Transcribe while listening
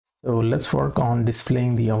So let's work on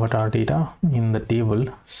displaying the avatar data in the table.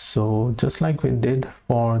 So just like we did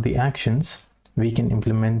for the actions, we can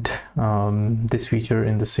implement this feature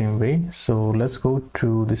in the same way. So let's go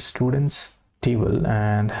to the students table.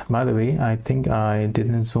 And by the way, I think I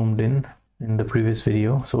didn't zoomed in the previous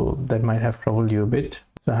video, so that might have troubled you a bit.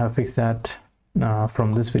 So I have fixed that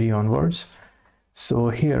from this video onwards. So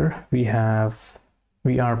here we are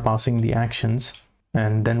passing the actions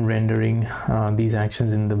and then rendering these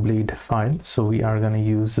actions in the Blade file. So we are going to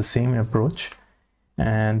use the same approach,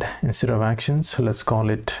 and instead of actions, let's call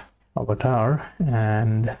it avatar,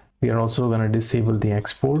 and we are also going to disable the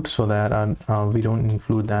export so that we don't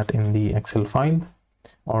include that in the Excel file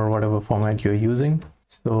or whatever format you're using.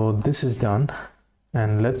 So this is done,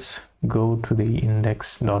 and let's go to the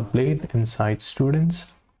index.blade inside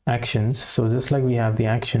students actions. So just like we have the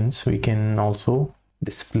actions, we can also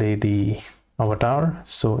display the avatar.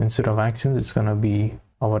 So instead of actions, it's going to be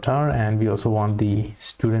avatar, and we also want the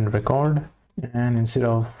student record. And instead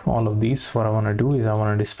of all of these, what I want to do is I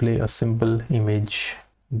want to display a simple image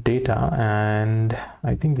data, and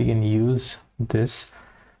I think we can use this.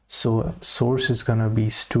 So source is going to be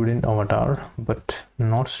student avatar, but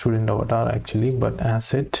not student avatar actually, but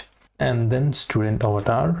asset and then student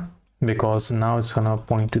avatar, because now it's going to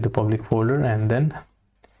point to the public folder, and then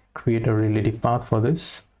create a relative path for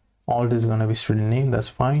this. Alt is going to be student name, that's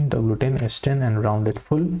fine, W10, S10, and rounded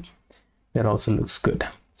full. That also looks good.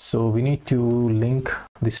 So we need to link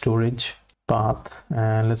the storage path,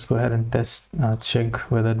 and let's go ahead and test check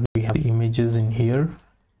whether we have the images in here.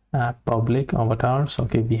 Public avatars,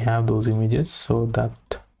 okay, we have those images, so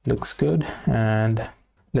that looks good. And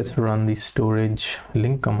let's run the storage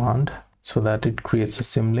link command so that it creates a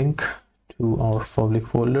symlink to our public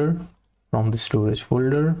folder from the storage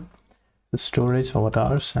folder, the storage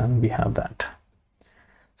avatars, and we have that.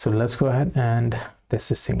 So let's go ahead and test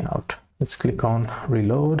this thing out. Let's click on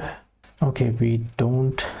reload. Okay, we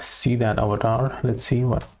don't see that avatar. Let's see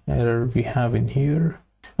what error we have in here.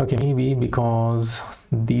 Okay, maybe because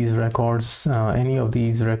these records, any of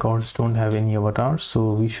these records don't have any avatars,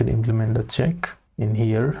 so we should implement a check in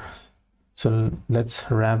here. So let's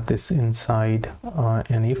wrap this inside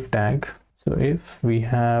an if tag. So if we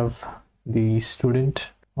have the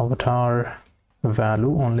student avatar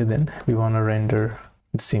value only, then we want to render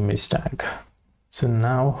this image tag. So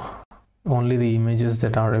now only the images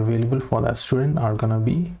that are available for that student are gonna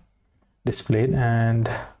be displayed. And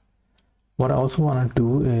what I also want to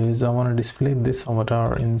do is I want to display this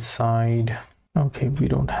avatar inside. Okay, we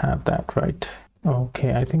don't have that, right?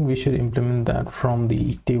 Okay, I think we should implement that from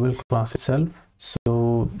the table class itself.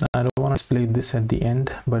 So I don't want to display this at the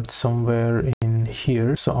end, but somewhere in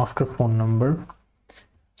here. So after phone number,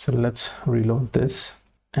 so let's reload this,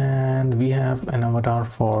 and we have an avatar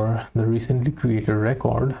for the recently created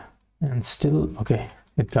record, and still, okay,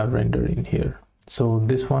 it got rendered in here. So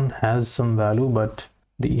this one has some value, but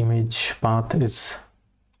the image path is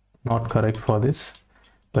not correct for this,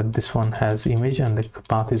 but this one has image and the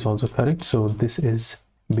path is also correct, so this is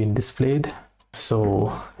being displayed.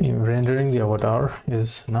 So rendering the avatar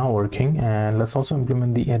is now working, and let's also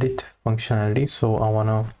implement the edit functionality. So I want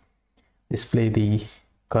to display the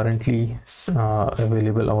currently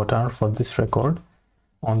available avatar for this record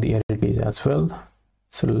on the edit page as well.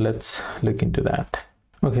 So let's look into that.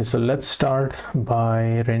 Okay, so let's start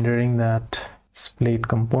by rendering that Splade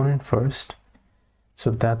component first.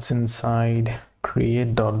 So that's inside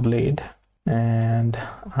create.blade, and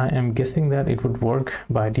I am guessing that it would work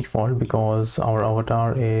by default because our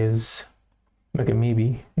avatar is okay.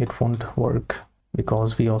 Maybe it won't work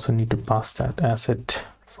because we also need to pass that asset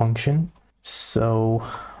function. So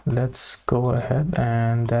let's go ahead,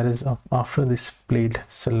 and that is up after the Splade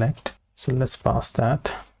select. So let's pass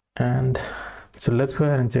that, and so let's go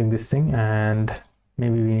ahead and check this thing, and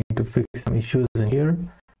maybe we need to fix some issues in here.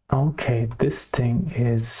 Okay, this thing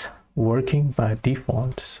is working by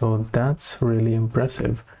default, so that's really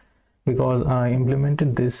impressive, because I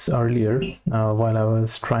implemented this earlier while I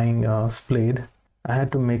was trying Splade. I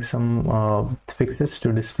had to make some fixes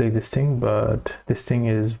to display this thing, but this thing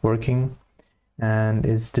is working and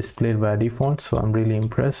is displayed by default, so I'm really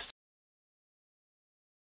impressed.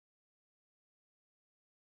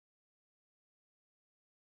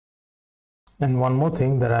 And one more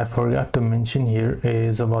thing that I forgot to mention here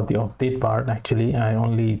is about the update part. Actually, I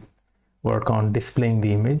only work on displaying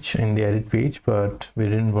the image in the edit page, but we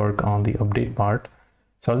didn't work on the update part.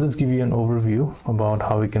 So I'll just give you an overview about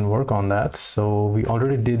how we can work on that. So we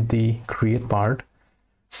already did the create part.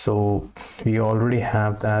 So we already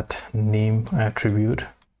have that name attribute,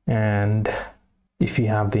 and if we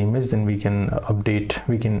have the image, then we can update,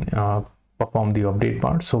 we can perform the update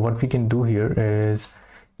part. So what we can do here is,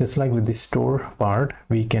 just like with the store part,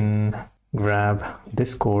 we can grab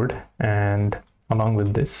this code and along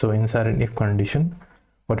with this, so inside an if condition,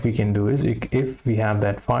 what we can do is, if we have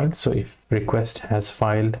that file, so if request has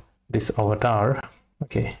filed this avatar,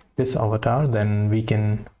 okay, this avatar, then we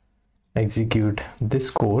can execute this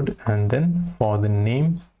code, and then for the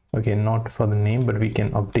name, okay, not for the name, but we can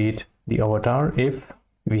update the avatar if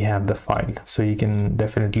we have the file. So you can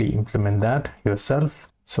definitely implement that yourself.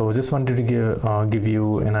 So just wanted to give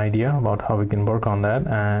you an idea about how we can work on that.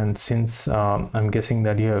 And since I'm guessing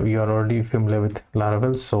that you are already familiar with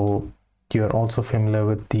Laravel, so you're also familiar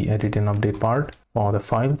with the edit and update part for the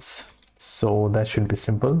files, so that should be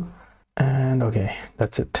simple. And okay,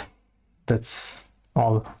 that's it. That's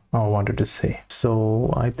all I wanted to say.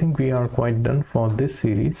 So I think we are quite done for this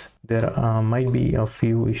series. There might be a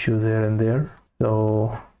few issues here and there,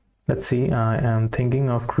 so let's see. I am thinking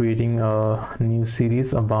of creating a new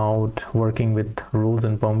series about working with roles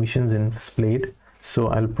and permissions in Splade. So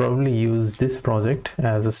I'll probably use this project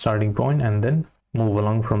as a starting point and then move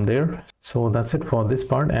along from there. So that's it for this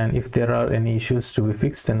part, and if there are any issues to be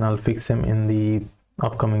fixed, then I'll fix them in the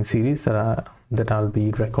upcoming series that I'll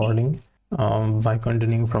be recording by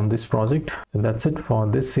continuing from this project. So that's it for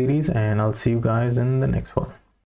this series, and I'll see you guys in the next one.